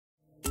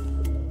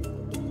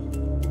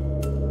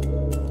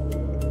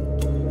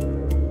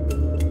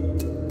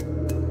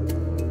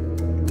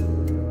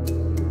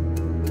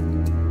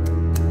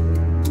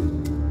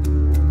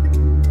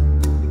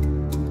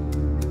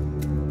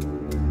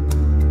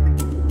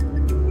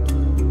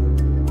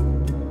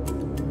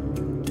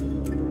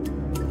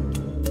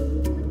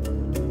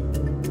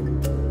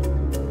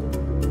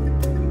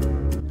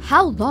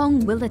How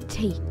long will it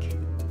take?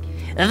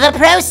 The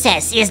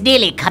process is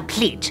nearly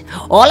complete.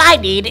 All I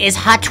need is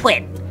her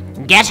twin.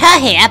 Get her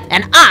here,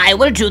 and I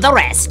will do the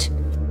rest.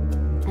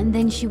 And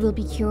then she will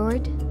be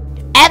cured?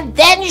 And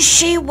then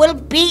she will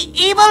be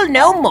evil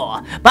no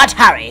more. But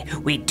hurry,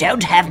 we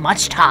don't have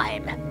much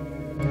time.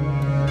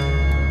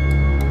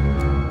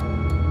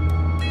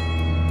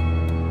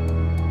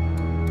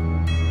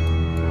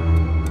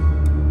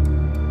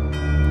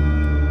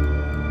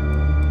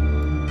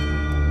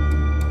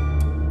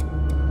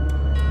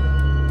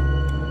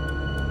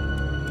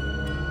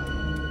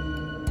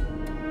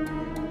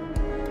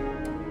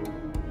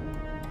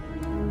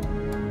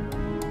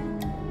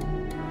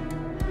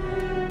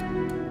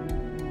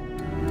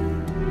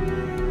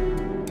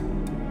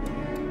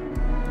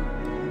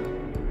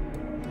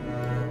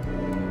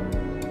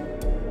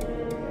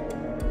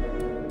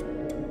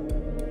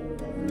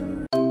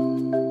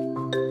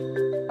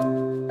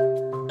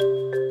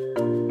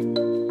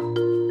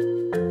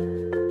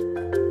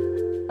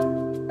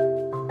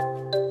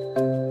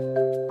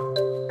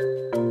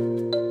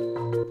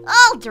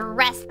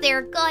 Dress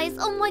there, guys.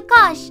 Oh my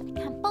gosh, I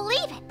can't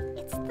believe it.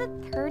 It's the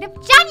 3rd of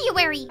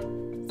January,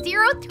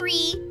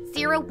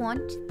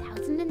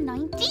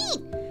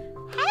 03/01/2019.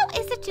 How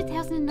is it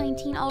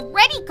 2019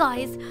 already,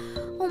 guys?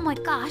 Oh my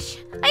gosh,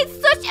 I had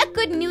such a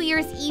good New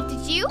Year's Eve,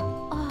 did you?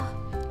 Oh,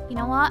 you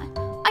know what?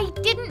 I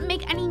didn't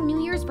make any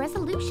New Year's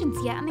resolutions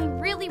yet, and I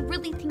really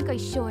think I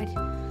should.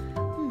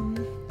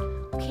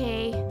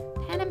 Okay.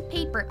 Pen and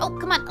paper. Oh,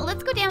 come on.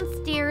 Let's go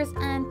downstairs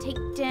and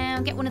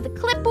get one of the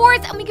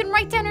clipboards, and we can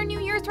write down our New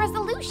Year's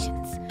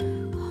resolutions.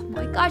 Oh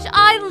my gosh,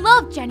 I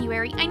love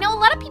January. I know a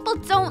lot of people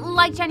don't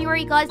like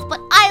January, guys,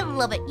 but I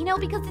love it, you know,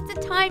 because it's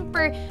a time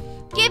for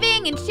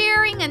giving and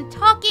sharing and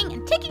talking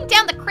and taking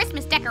down the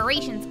Christmas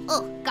decorations.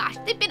 Oh gosh,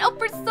 they've been up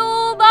for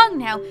so long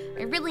now.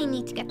 I really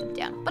need to get them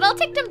down, but I'll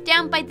take them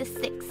down by the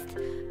 6th.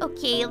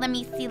 Okay, let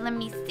me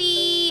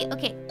see.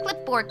 Okay,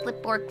 clipboard.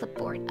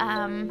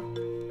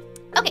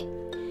 Okay.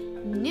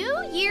 New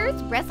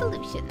Year's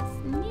resolutions.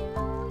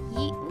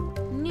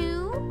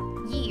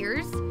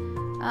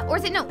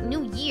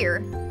 New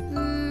Year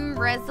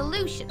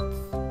resolutions.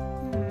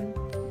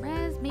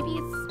 Maybe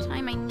it's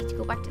time I need to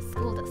go back to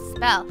school to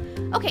spell.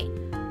 Okay,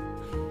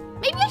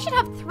 maybe I should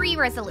have 3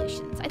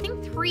 resolutions. I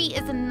think 3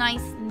 is a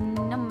nice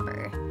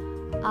number.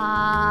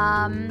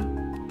 Oh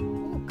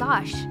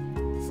gosh,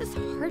 this is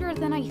harder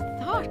than I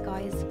thought,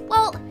 guys.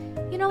 Well,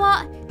 you know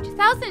what?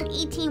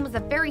 2018 was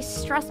a very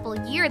stressful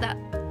year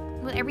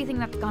with everything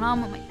that's gone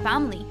on with my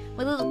family.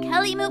 With little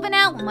Kelly moving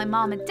out, with my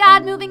mom and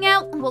dad moving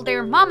out. Well,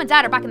 their mom and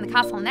dad are back in the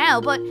castle now,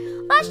 but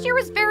last year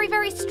was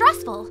very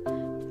stressful.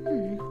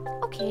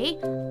 Okay,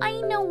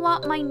 I know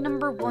what my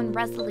number 1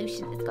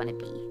 resolution is gonna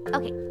be.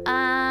 Okay,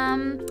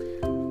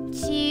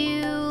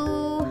 to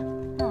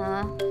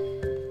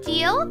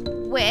deal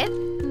with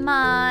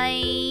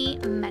my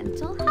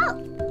mental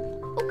health.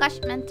 Oh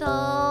gosh,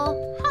 mental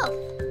health.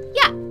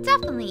 Yeah,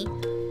 definitely.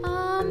 I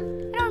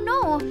don't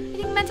know. I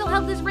think mental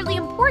health is really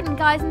important,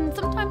 guys, and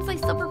sometimes I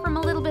suffer from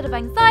a little bit of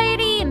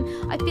anxiety and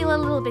I feel a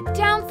little bit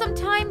down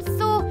sometimes,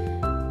 so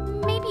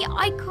maybe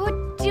I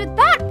could do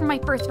that for my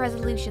first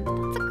resolution.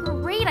 That's a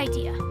great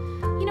idea.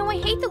 You know, I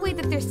hate the way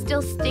that there's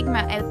still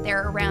stigma out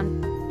there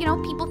around, you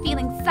know, people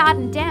feeling sad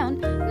and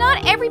down.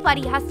 Not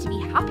everybody has to be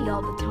happy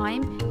all the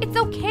time. It's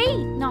okay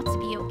not to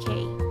be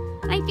okay.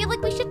 And I feel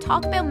like we should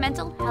talk about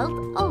mental health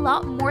a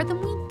lot more than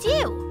we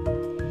do.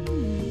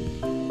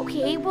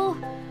 Okay, well,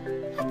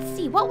 let's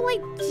see, what will I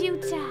do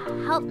to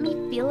help me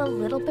feel a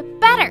little bit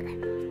better?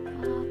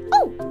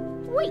 Oh,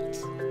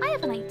 wait, I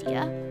have an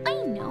idea. I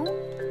know.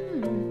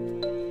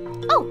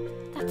 Oh,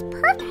 that's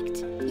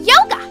perfect.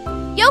 Yoga!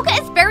 Yoga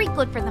is very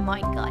good for the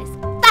mind, guys.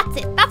 That's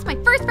it. That's my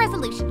first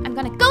resolution. I'm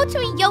gonna go to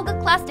a yoga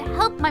class to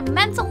help my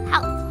mental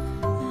health.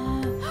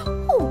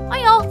 Oh,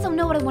 I also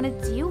know what I want to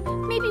do.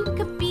 Maybe we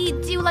could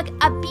do like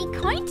a Be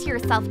Kind to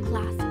Yourself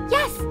class.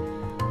 Yes!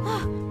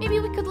 Maybe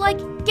we could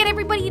get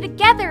everybody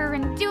together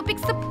and do a big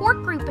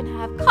support group and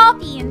have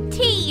coffee and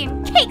tea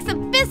and cakes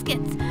and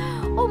biscuits.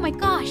 Oh my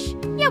gosh.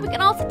 Yeah, we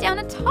can all sit down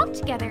and talk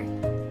together.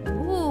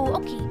 Ooh,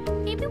 okay.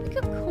 Maybe we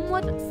could come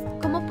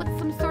up with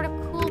some sort of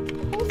cool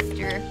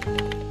poster.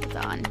 Hold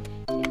on.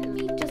 Give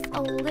me just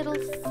a little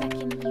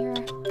second here.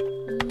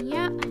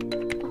 Yeah.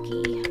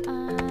 Okay.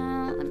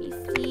 Let me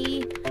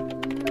see.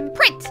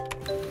 Print!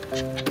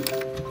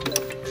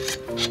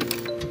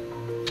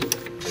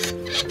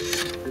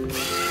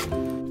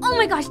 Oh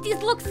my gosh,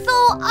 these look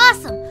so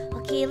awesome.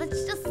 Okay,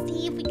 let's just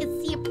see if we can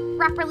see it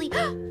properly.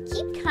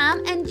 Keep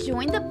calm and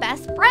join the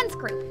best friends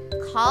group.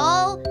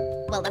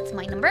 Well, that's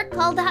my number.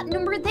 Call that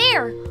number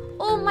there.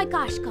 Oh my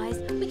gosh, guys.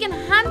 We can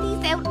hand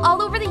these out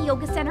all over the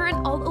yoga center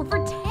and all over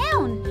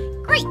town.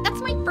 Great, that's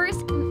my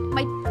first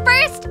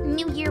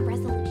New Year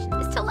resolution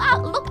is to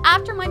look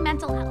after my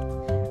mental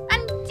health.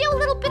 And do a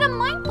little bit of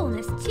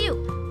mindfulness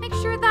too. Make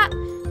sure that,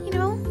 you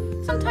know,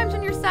 sometimes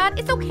when you're sad,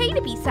 it's okay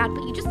to be sad,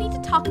 but you just need to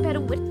talk about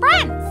it with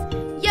friends.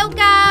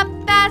 Yoga,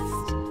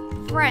 best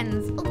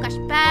friends. Oh gosh,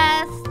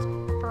 best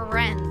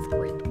friends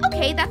group.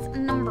 Okay, that's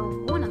number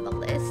 1 on the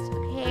list.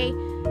 Okay,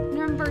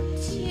 number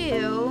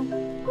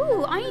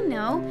Ooh, I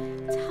know.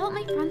 To help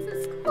my friends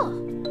in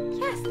school.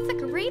 Yes, it's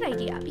a great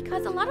idea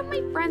because a lot of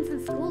my friends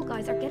in school,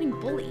 guys, are getting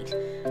bullied.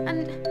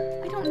 And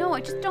I don't know,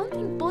 I just don't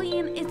think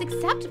bullying is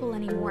acceptable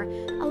anymore.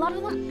 A lot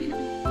of them...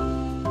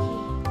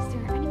 Hey, is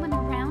there anyone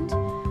around?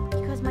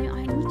 Because I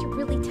need to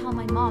really tell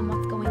my mom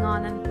what's going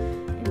on, and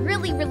I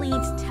really need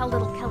to tell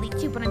little Kelly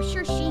too, but I'm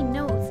sure she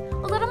knows.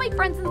 A lot of my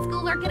friends in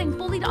school are getting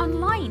bullied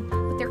online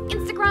with their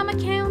Instagram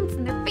accounts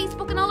and their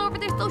Facebook and all over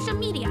their social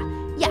media.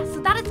 Yeah, so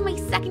that is my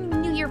second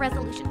New Year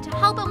resolution, to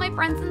help out my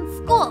friends in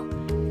school.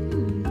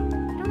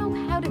 I don't know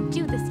how to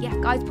do this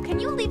yet, guys, but can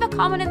you leave a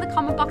comment in the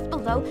comment box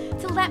below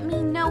to let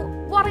me know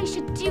what I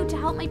should do to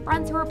help my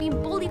friends who are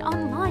being bullied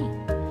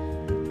online?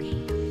 Okay,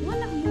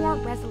 one more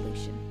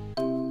resolution.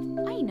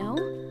 I know,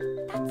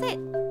 that's it.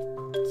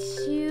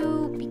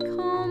 To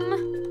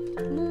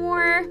become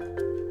more,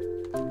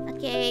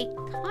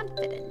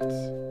 confident.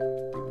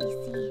 Let me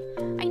see.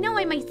 I know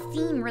I might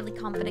seem really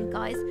confident,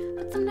 guys,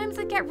 but sometimes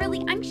I get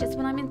really anxious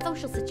when I'm in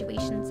social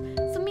situations,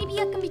 so maybe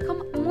I can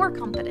become more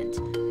confident.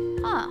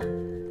 How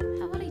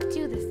would I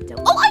do this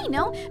though? Oh, I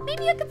know!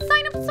 Maybe I could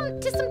sign up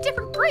to some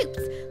different groups,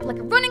 like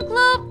a running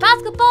club,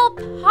 basketball,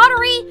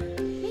 pottery.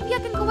 Maybe I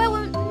can go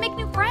out and make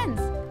new friends.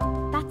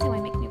 That's how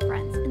I make new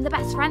friends, in the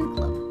best friend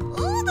club.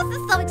 Oh, this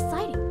is so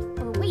exciting.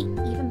 Or wait,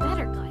 even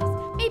better, guys.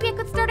 Maybe I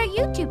could start a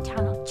YouTube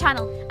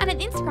channel and an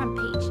Instagram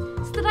page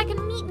so that I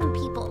can meet new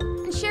people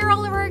and share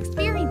all of our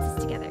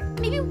experiences together.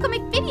 Maybe we can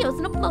make videos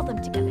and upload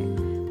them together.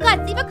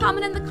 Guys, leave a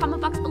comment in the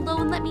comment box below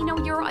and let me know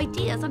your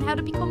ideas on how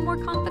to become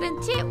more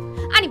confident too.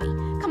 Anyway,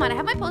 come on, I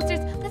have my posters.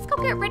 Let's go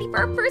get ready for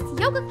our first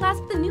yoga class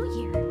for the new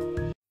year.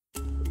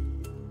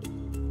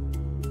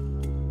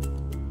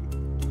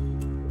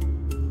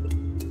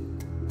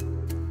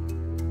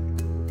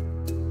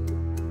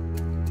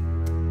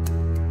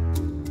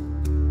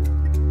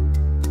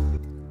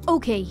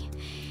 Okay,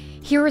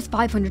 here is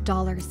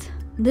 $500.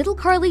 Little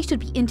Carly should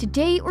be in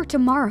today or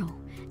tomorrow.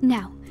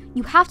 Now,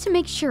 you have to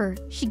make sure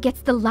she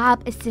gets the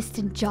lab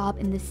assistant job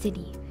in the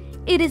city.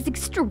 It is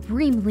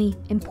extremely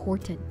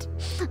important.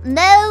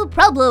 No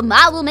problem,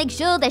 I will make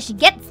sure that she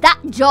gets that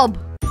job.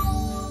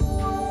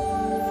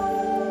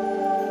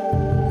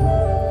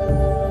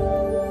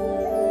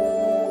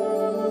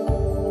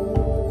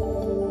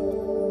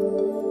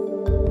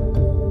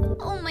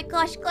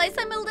 Gosh, guys,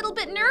 I'm a little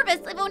bit nervous.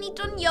 I've only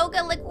done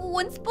yoga like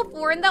once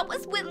before, and that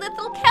was with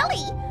little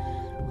Kelly.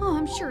 Oh,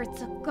 I'm sure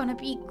it's gonna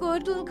be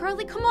good, little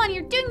Carly. Come on,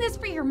 you're doing this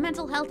for your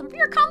mental health and for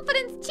your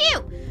confidence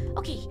too.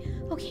 Okay.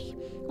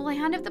 Will I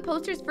hand out the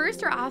posters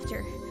first or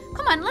after?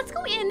 Come on, let's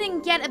go in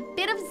and get a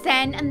bit of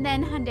zen and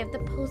then hand out the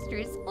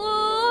posters.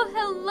 Oh,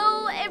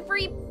 hello,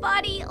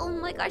 everybody. Oh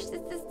my gosh,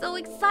 this is so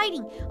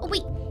exciting. Oh,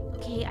 wait.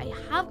 Okay, I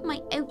have my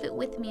outfit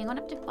with me. I'm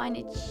gonna have to find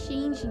a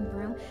changing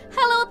room.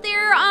 Hello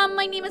there,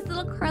 my name is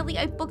Little Carly.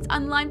 I booked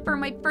online for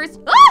my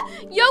first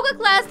yoga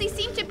class. They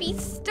seem to be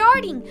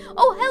starting.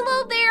 Oh,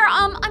 hello there.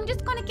 I'm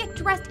just gonna get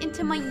dressed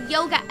into my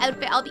yoga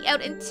outfit. I'll be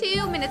out in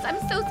 2 minutes. I'm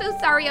so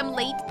sorry I'm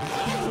late.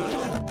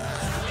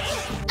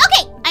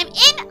 Okay, I'm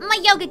in my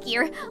yoga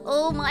gear.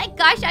 Oh my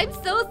gosh, I'm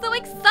so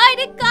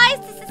excited, guys.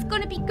 This is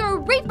gonna be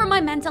great for my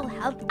mental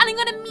health, and I'm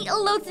gonna meet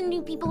loads of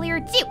new people here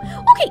too.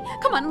 Okay,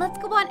 come on, let's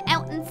go on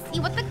out and see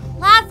what the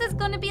class is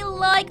gonna be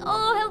like.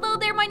 Oh, hello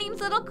there, my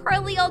name's Little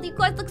Carly. All you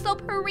guys look so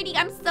pretty.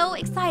 I'm so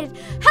excited.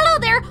 Hello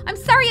there, I'm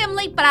sorry I'm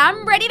late, but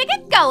I'm ready to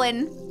get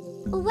going.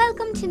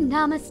 Welcome to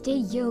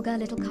Namaste Yoga,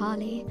 Little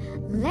Carly.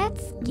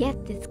 Let's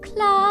get this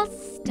class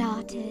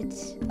started.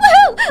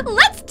 Woohoo!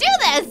 Let's do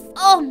this!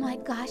 Oh my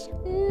gosh,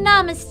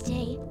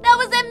 Namaste. That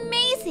was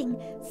amazing.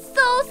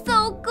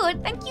 So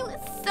good. Thank you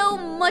so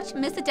much,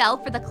 Miss Adele,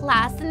 for the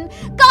class. And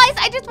guys,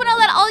 I just want to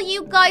let all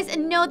you guys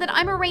know that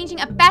I'm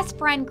arranging a best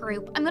friend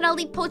group. I'm going to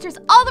leave posters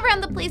all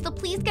around the place, so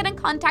please get in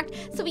contact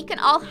so we can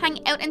all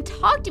hang out and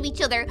talk to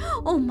each other.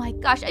 Oh my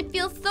gosh, I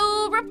feel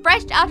so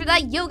refreshed after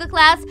that yoga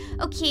class.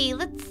 Okay,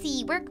 let's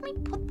see. Where can we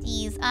put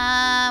these?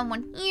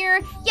 One here.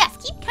 Yes,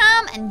 keep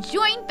calm and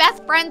join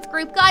best friends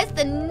group. Guys,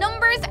 the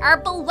numbers are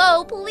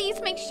below.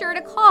 Please make sure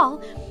to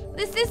call.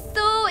 This is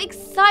so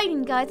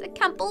exciting, guys. I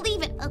can't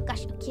believe it. Oh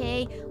gosh,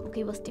 okay,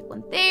 we'll stick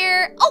one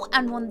there. Oh,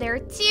 and one there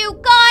too.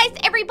 Guys,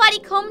 everybody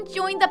come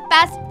join the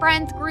best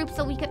friends group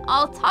so we can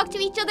all talk to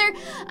each other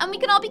and we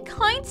can all be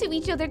kind to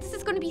each other. This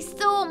is going to be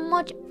so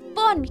much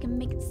fun. We can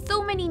make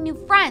so many new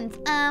friends.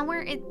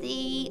 Where is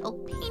the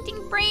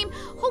painting frame?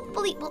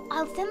 Hopefully, well,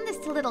 I'll send this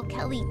to little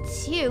Kelly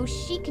too.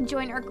 She can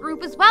join our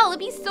group as well. It'll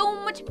be so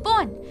much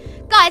fun.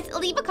 Guys,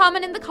 leave a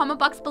comment in the comment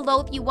box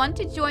below if you want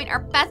to join our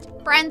best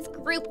friends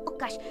group. Oh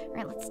gosh, all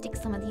right, let's stick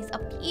some of these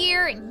up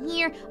here and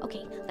here.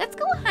 Okay, let's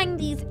go hang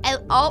these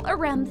out all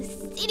around the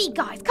city,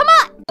 guys. Come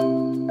on.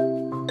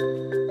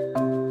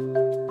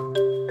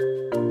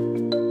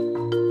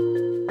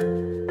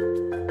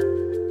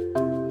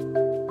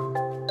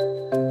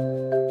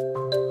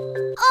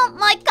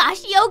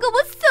 Yoga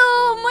was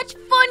so much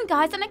fun,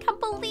 guys, and I can't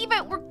believe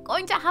it. We're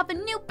going to have a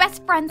new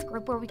best friends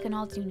group where we can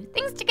all do new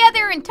things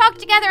together and talk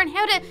together and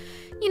how to,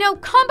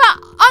 combat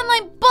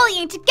online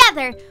bullying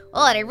together.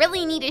 Oh, and I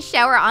really need a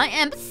shower. I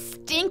am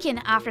stinking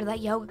after that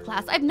yoga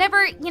class. I've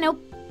never,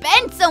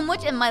 bent so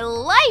much in my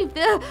life.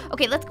 Ugh.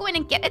 Okay, let's go in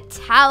and get a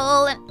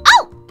towel and...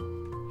 Oh!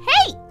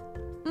 Hey!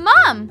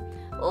 Mom!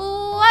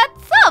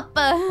 What's up?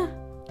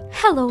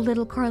 Hello,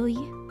 little Carly.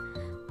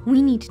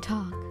 We need to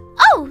talk.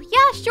 Oh,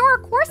 yeah, sure,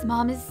 of course,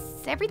 Mom. Is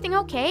everything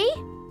okay?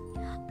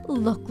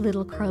 Look,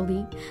 little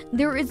Carly,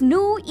 there is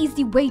no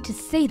easy way to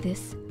say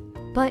this,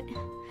 but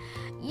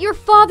your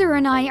father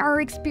and I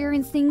are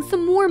experiencing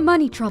some more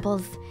money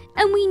troubles,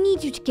 and we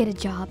need you to get a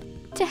job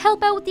to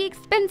help out with the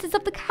expenses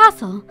of the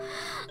castle.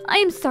 I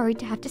am sorry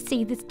to have to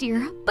say this,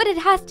 dear, but it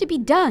has to be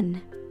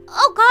done.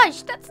 Oh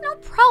gosh, that's no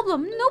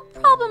problem. No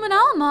problem at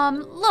all,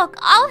 Mom. Look,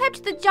 I'll head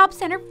to the job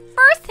center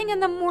first thing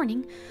in the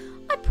morning.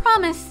 I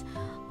promise.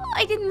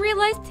 I didn't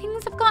realize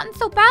things have gotten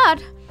so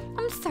bad.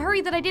 I'm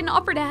sorry that I didn't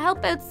offer to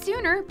help out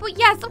sooner, but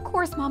yes, of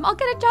course, Mom. I'll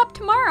get a job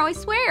tomorrow, I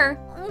swear.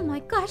 Oh my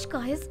gosh,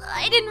 guys.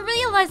 I didn't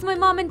realize my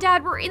mom and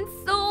dad were in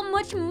so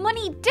much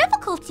money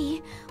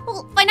difficulty.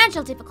 Well,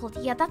 financial difficulty,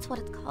 yeah, that's what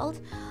it's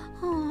called.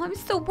 Oh, I'm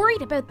so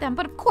worried about them,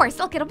 but of course,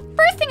 I'll get up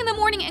first thing in the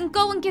morning and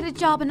go and get a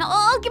job, and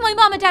I'll give my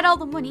mom and dad all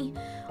the money.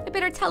 I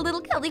better tell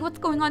little Kelly what's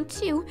going on,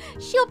 too.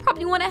 She'll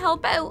probably want to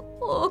help out.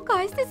 Oh,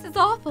 guys, this is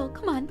awful.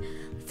 Come on,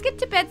 let's get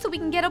to bed so we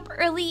can get up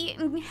early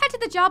and head to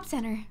the job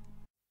center.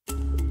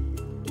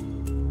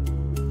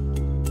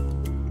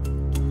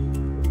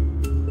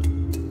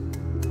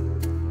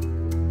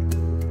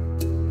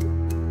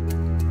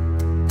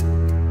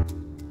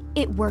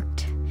 It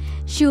worked.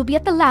 She will be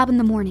at the lab in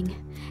the morning.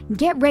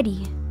 Get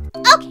ready.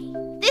 Okay,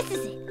 this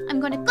is it.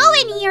 I'm gonna go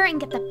in here and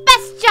get the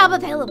best job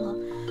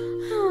available.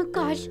 Oh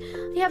gosh,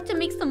 I have to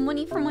make some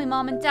money for my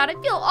mom and dad. I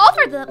feel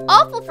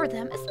awful for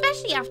them,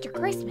 especially after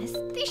Christmas.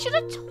 They should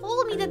have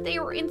told me that they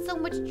were in so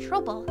much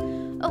trouble.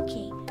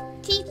 Okay,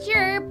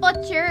 teacher,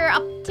 butcher,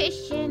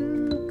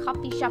 optician,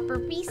 coffee shop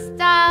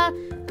barista,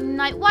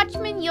 night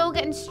watchman,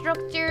 yoga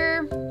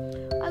instructor.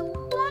 I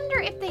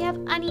wonder if they have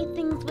any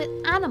things with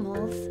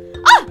animals.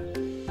 Ah!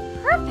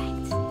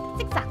 Perfect!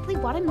 That's exactly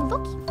what I'm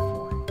looking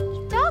for. A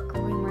dog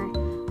groomer.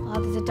 Oh,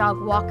 there's a dog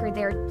walker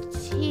there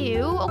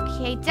too.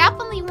 Okay,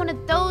 definitely one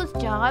of those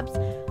jobs.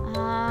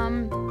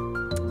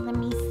 Let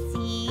me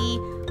see.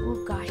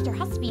 Oh gosh, there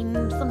has to be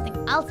something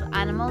else with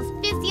animals.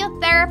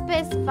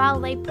 Physiotherapist,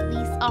 valet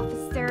police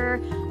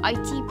officer,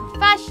 IT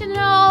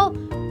professional,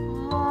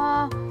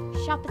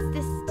 shop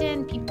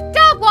assistant,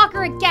 dog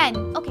walker again.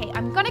 Okay,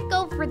 I'm gonna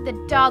go for the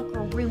dog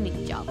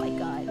grooming job I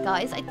got.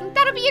 Guys, I think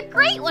that'll be a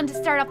great one to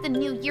start off the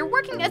new year,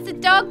 working as a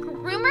dog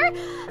groomer.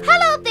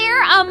 Hello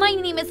there, my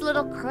name is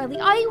Little Carly.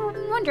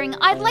 I'm wondering,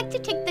 I'd like to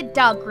take the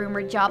dog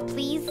groomer job,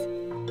 please.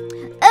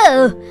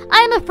 Oh,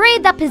 I'm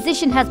afraid that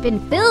position has been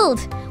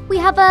filled. We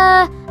have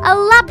a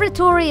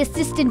laboratory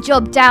assistant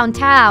job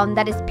downtown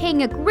that is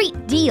paying a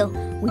great deal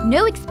with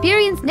no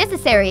experience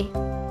necessary.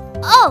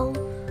 Oh,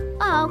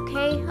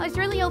 okay. I was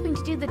really hoping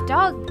to do the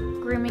dog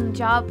grooming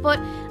job, but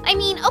I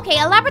mean, okay,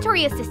 a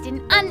laboratory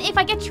assistant, and if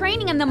I get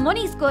training and the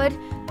money's good,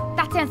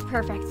 that sounds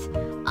perfect.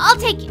 I'll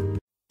take it.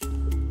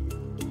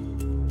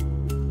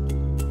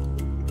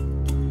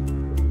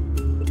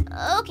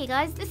 Okay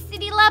guys, the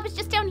city lab is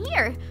just down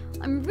here.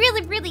 I'm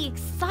really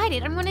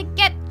excited. I'm gonna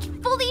get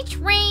fully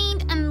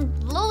trained and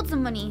loads of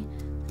money.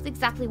 That's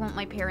exactly what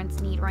my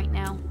parents need right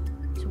now,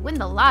 to win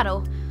the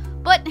lotto.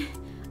 But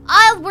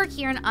I'll work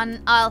here and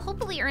I'll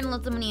hopefully earn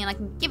loads of money and I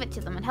can give it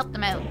to them and help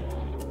them out.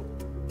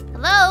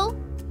 Hello?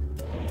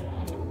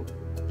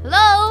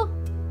 Hello?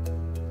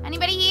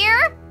 Anybody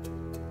here?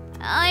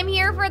 I'm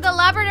here for the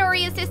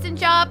laboratory assistant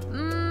job.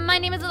 My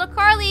name is Little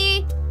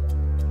Carly.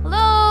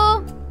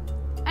 Hello?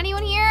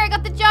 Anyone here? I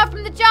got the job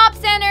from the job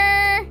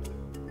center.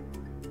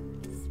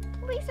 This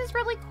place is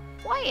really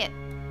quiet.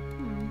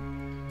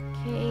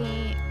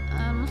 Okay,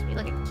 must be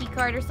like a key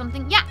card or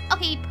something. Yeah,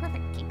 okay,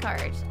 perfect, key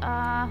card.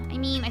 I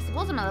mean, I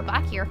suppose I'm at the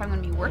back here if I'm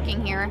gonna be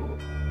working here.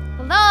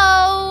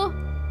 Hello?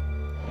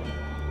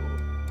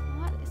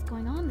 What is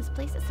going on? This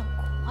place is so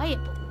quiet,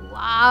 but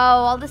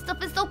wow, all this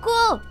stuff is so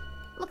cool.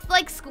 Looks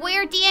like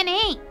square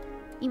DNA.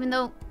 Even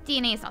though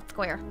DNA is not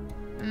square.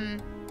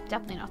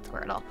 Definitely not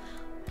square at all.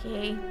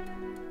 Okay.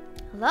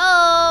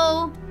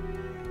 Hello?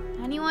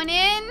 Anyone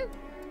in?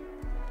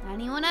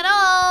 Anyone at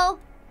all?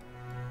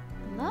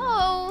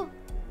 Hello?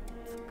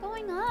 What's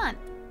going on?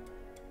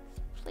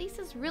 This place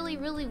is really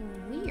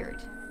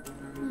weird.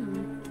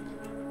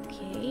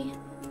 Okay.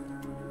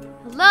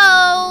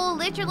 Hello?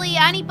 Literally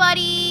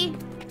anybody?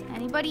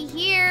 Anybody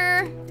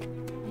here?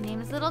 My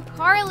name is Little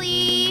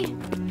Carly.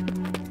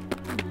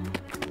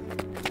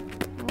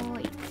 Oh,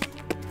 wait.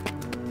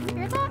 Can you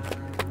hear that?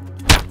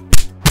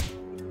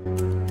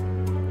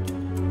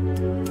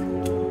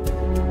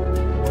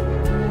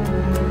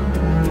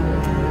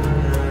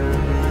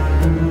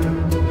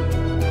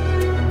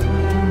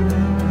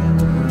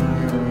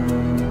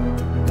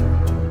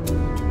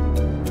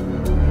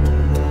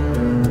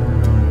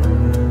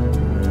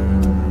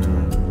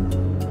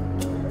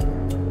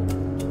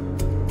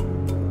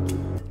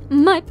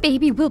 My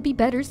baby will be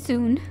better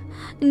soon.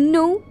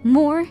 No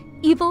more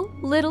evil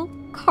little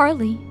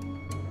Carly.